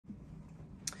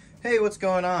Hey, what's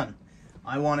going on?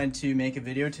 I wanted to make a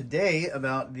video today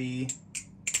about the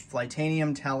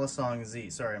Flytanium Talisong Z.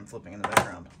 Sorry, I'm flipping in the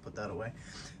background. Put that away.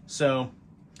 So,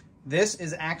 this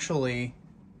is actually,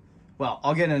 well,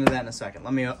 I'll get into that in a second.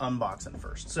 Let me unbox it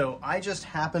first. So, I just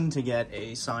happened to get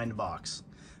a signed box,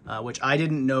 which I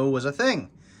didn't know was a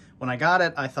thing. When I got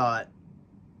it, I thought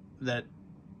that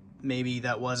maybe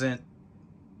that wasn't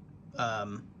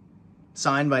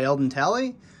signed by Eldon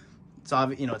Talley. It's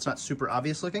obvious, you know, it's not super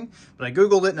obvious looking, but I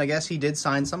Googled it and I guess he did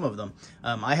sign some of them.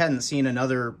 I hadn't seen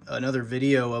another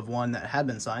video of one that had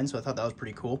been signed, so I thought that was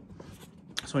pretty cool.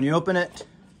 So when you open it,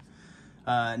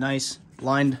 nice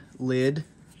lined lid.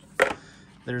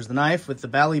 There's the knife with the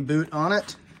Bally boot on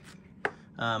it.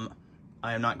 I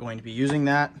am not going to be using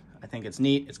that. I think it's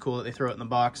neat. It's cool that they throw it in the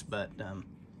box, but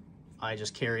I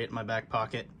just carry it in my back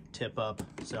pocket, tip up.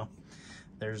 So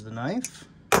there's the knife.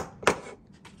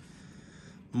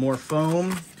 More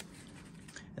foam,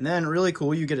 and then really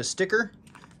cool, you get a sticker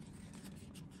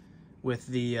with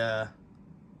the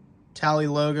Tally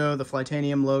logo, the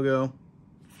Flytanium logo,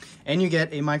 and you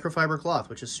get a microfiber cloth,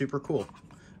 which is super cool.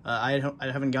 I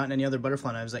haven't gotten any other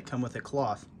butterfly knives that come with a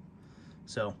cloth,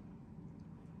 so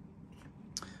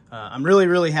I'm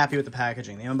really happy with the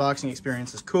packaging. The unboxing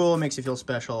experience is cool, it makes you feel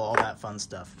special, all that fun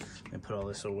stuff. Let me put all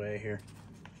this away here.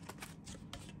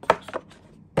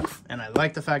 And I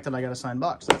like the fact that I got a signed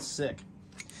box. That's sick.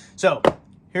 So,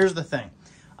 here's the thing.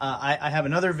 I have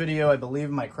another video, I believe,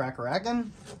 my Crackerakin,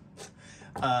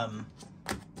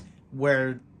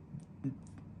 where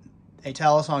a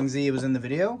Talisong Z was in the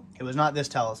video. It was not this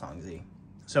Talisong Z.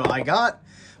 So I got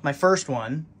my first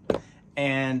one,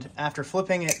 and after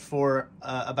flipping it for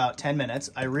about 10 minutes,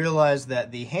 I realized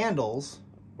that the handles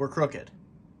were crooked.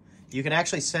 You could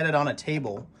actually set it on a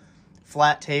table,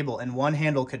 flat table, and one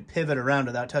handle could pivot around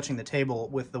without touching the table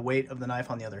with the weight of the knife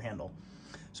on the other handle.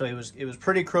 So it was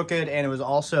pretty crooked, and it was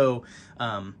also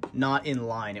not in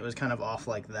line. It was kind of off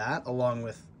like that, along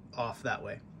with off that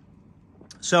way.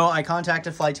 So I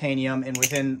contacted Flytanium, and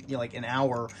within like an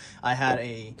hour, I had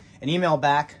an email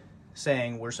back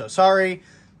saying, "We're so sorry.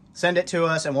 Send it to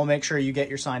us and we'll make sure you get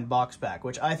your signed box back,"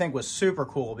 which I think was super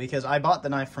cool because I bought the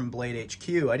knife from Blade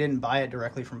HQ. I didn't buy it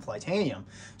directly from Flytanium.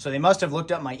 So they must have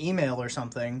looked up my email or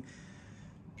something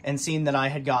and seen that I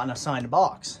had gotten a signed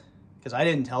box because I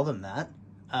didn't tell them that.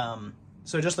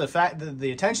 So just the fact that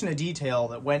the attention to detail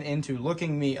that went into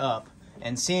looking me up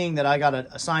and seeing that I got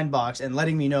a signed box and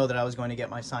letting me know that I was going to get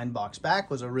my signed box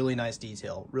back was a really nice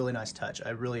detail, really nice touch. I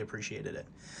really appreciated it.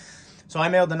 So I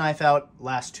mailed the knife out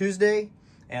last Tuesday.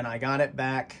 And I got it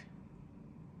back,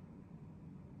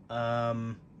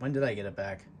 when did I get it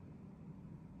back?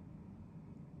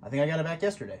 I think I got it back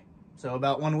yesterday. So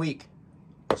about 1 week.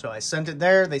 So I sent it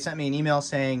there. They sent me an email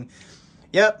saying,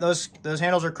 yep, those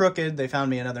handles are crooked. They found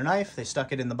me another knife. They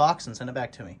stuck it in the box and sent it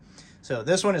back to me. So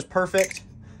this one is perfect,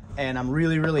 and I'm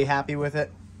really happy with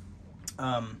it.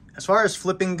 As far as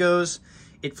flipping goes,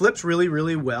 it flips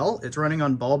really well. It's running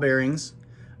on ball bearings,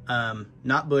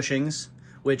 not bushings,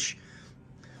 which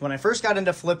when I first got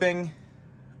into flipping,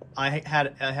 I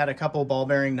had a couple ball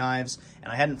bearing knives,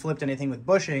 and I hadn't flipped anything with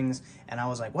bushings, and I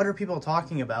was like, what are people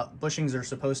talking about? Bushings are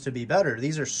supposed to be better.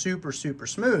 These are super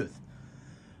smooth.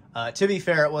 To be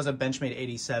fair, it was a Benchmade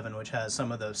 87, which has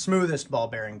some of the smoothest ball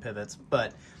bearing pivots,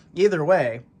 but either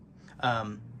way,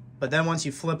 but then once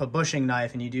you flip a bushing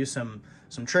knife and you do some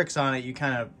tricks on it, you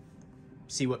kind of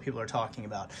see what people are talking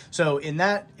about. So in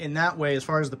that way, as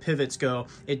far as the pivots go,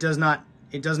 it does not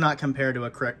compare to a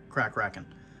Crackerakin.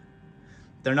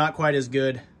 They're not quite as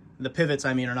good. The pivots,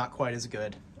 I mean, are not quite as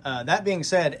good. That being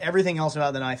said, everything else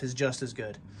about the knife is just as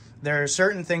good. There are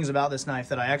certain things about this knife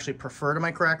that I actually prefer to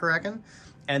my Crackerakin,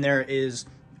 and there is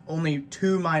only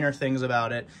two minor things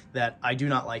about it that I do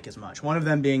not like as much. One of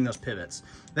them being those pivots.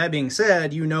 That being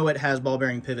said, you know it has ball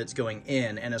bearing pivots going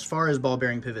in, and as far as ball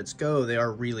bearing pivots go, they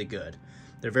are really good.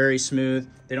 They're very smooth.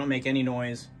 They don't make any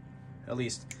noise. At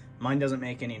least mine doesn't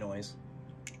make any noise.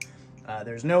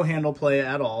 There's no handle play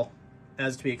at all,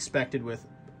 as to be expected with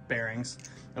bearings.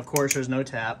 Of course, there's no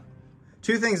tap.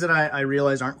 Two things that I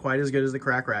realized aren't quite as good as the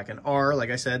Crackerakin are, like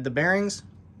I said, the bearings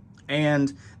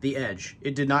and the edge.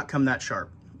 It did not come that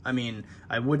sharp. I mean,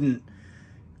 I wouldn't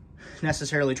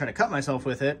necessarily try to cut myself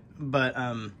with it, but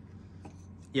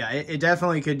yeah, it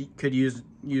definitely could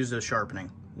use a sharpening,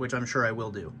 which I'm sure I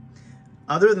will do.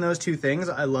 Other than those two things,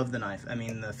 I love the knife. I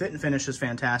mean, the fit and finish is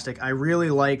fantastic. I really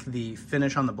like the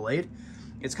finish on the blade.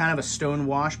 It's kind of a stone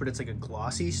wash, but it's like a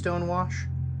glossy stone wash.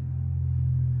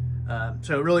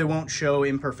 So it really won't show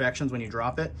imperfections when you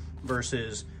drop it,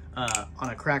 versus on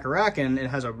a Crackerakin, it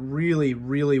has a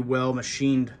really well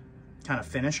machined kind of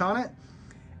finish on it.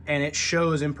 and it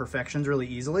shows imperfections really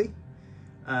easily.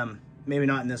 Maybe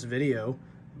not in this video,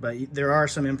 but there are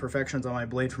some imperfections on my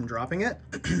blade from dropping it.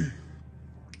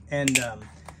 And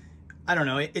I don't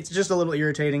know, it's just a little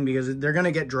irritating because they're going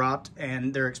to get dropped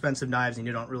and they're expensive knives and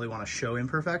you don't really want to show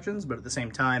imperfections, but at the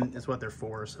same time, it's what they're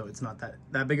for, so it's not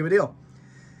that big of a deal.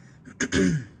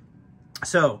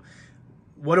 So,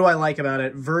 what do I like about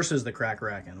it versus the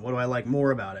Crack-A-Rackin'? What do I like more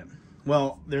about it?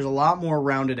 Well, there's a lot more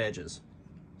rounded edges.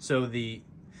 So the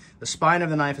spine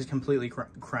of the knife is completely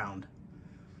crowned.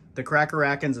 The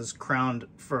Crack-A-Rackin's is crowned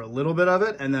for a little bit of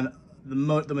it, and then the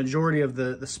majority of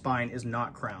the spine is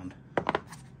not crowned.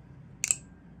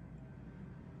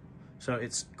 So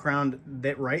it's crowned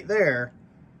right there,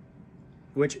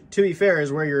 which, to be fair,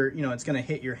 is where it's going to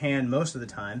hit your hand most of the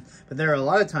time. But there are a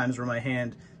lot of times where my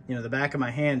hand, the back of my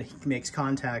hand makes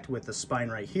contact with the spine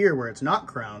right here where it's not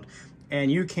crowned. And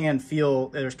you can feel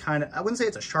there's kind of, I wouldn't say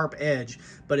it's a sharp edge,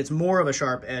 but it's more of a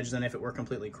sharp edge than if it were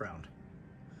completely crowned.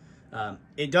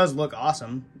 It does look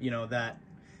awesome.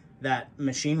 That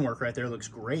machine work right there looks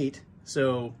great.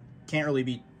 So can't really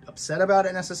be upset about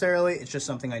it necessarily. It's just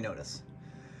something I notice.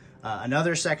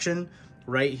 Another section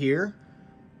right here,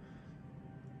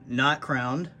 not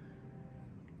crowned.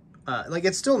 Like,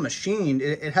 it's still machined.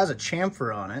 It has a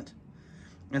chamfer on it,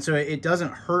 and so it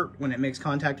doesn't hurt when it makes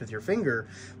contact with your finger,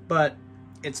 but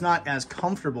it's not as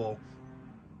comfortable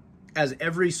as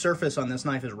every surface on this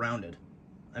knife is rounded.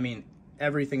 I mean,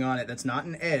 everything on it that's not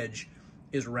an edge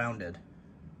is rounded.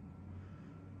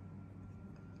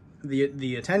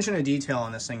 The attention to detail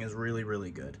on this thing is really,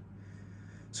 really good.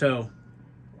 So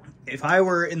if I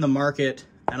were in the market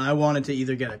and I wanted to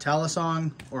either get a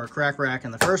Talisong or a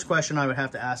Crack-A-Rackin', the first question I would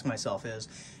have to ask myself is,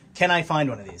 can I find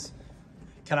one of these?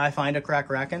 Can I find a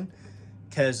Crack-A-Rackin'?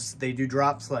 Because they do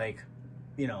drops like,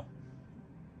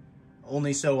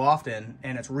 only so often,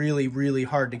 and it's really, really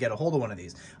hard to get a hold of one of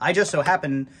these. I just so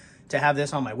happen to have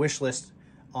this on my wish list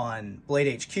on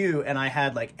Blade HQ, and I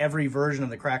had like every version of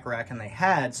the Crack-A-Rackin' they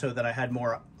had, so that I had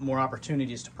more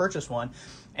opportunities to purchase one.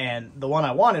 And the one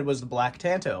I wanted was the Black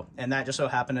Tanto, and that just so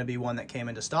happened to be one that came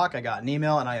into stock. I got an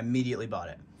email and I immediately bought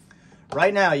it.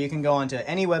 Right now, you can go onto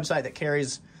any website that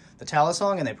carries the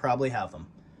Talisong, and they probably have them.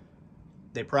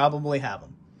 They probably have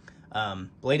them.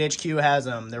 Blade HQ has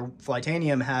them. Their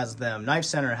Flytanium has them. Knife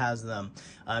Center has them.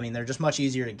 I mean, they're just much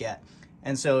easier to get.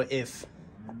 And so if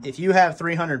you have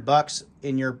 $300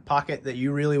 in your pocket that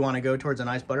you really want to go towards a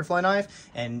nice butterfly knife,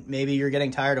 and maybe you're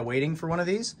getting tired of waiting for one of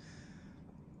these,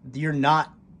 you're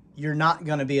not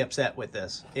going to be upset with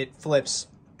this. It flips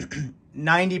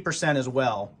 90% as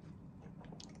well,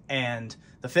 and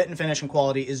the fit and finish and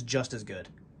quality is just as good.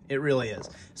 It really is,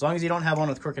 as long as you don't have one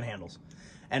with crooked handles.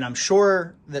 And I'm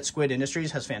sure that Squid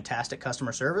Industries has fantastic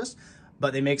customer service,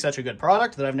 but they make such a good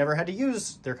product that I've never had to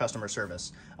use their customer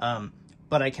service.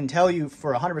 But I can tell you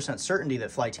for 100% certainty that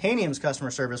Flytanium's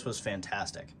customer service was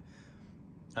fantastic.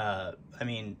 I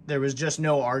mean, there was just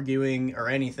no arguing or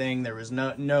anything. There was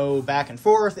no back and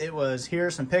forth. It was,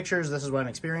 here's some pictures. This is what I'm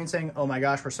experiencing. Oh my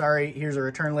gosh, we're sorry. Here's a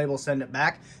return label. Send it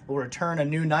back. We'll return a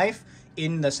new knife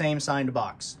in the same signed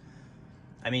box.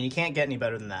 I mean, you can't get any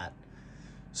better than that.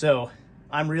 So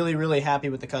I'm really, really happy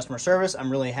with the customer service.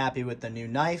 I'm really happy with the new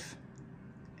knife.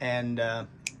 And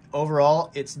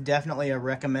overall, it's definitely a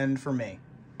recommend for me.